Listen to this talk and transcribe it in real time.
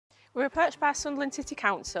We were approached by Sunderland County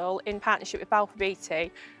Council in partnership with Balfour Beatty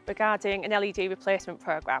regarding an LED replacement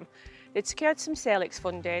programme. They'd secured some Salix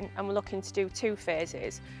funding and were looking to do two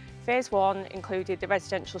phases. Phase 1 included the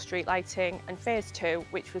residential street lighting and Phase 2,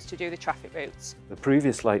 which was to do the traffic routes. The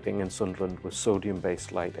previous lighting in Sunderland was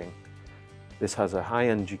sodium-based lighting. This has a high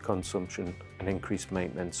energy consumption and increased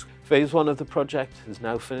maintenance. Phase 1 of the project is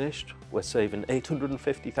now finished. We're saving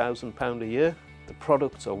 £850,000 a year. The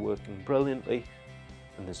products are working brilliantly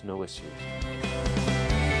and there's no issues.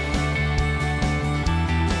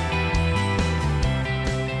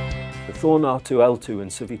 The Thorn R2L2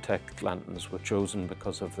 and CiviTEQ lanterns were chosen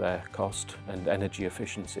because of their cost and energy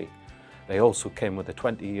efficiency. They also came with a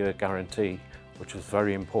 20-year guarantee, which was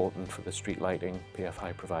very important for the street lighting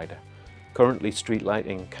PFI provider. Currently, street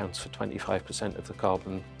lighting accounts for 25% of the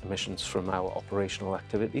carbon emissions from our operational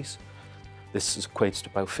activities. This equates to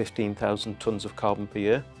about 15,000 tonnes of carbon per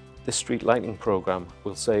year. This street lighting programme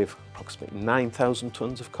will save approximately 9,000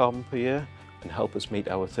 tonnes of carbon per year and help us meet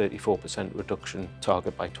our 34% reduction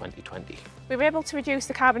target by 2020. We were able to reduce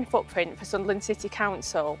the carbon footprint for Sunderland City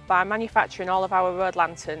Council by manufacturing all of our road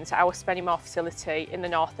lanterns at our Spennymoor facility in the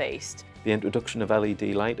North East. The introduction of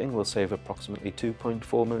LED lighting will save approximately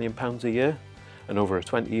 £2.4 million a year, and over a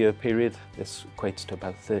 20-year period this equates to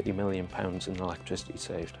about £30 million in electricity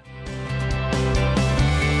saved.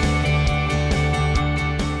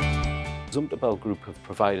 Zumtobel Group have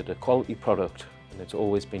provided a quality product and it's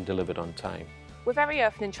always been delivered on time. We're very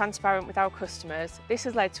open and transparent with our customers. This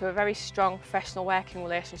has led to a very strong professional working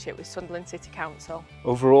relationship with Sunderland City Council.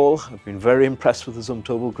 Overall, I've been very impressed with the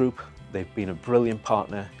Zumtobel Group. They've been a brilliant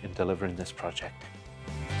partner in delivering this project.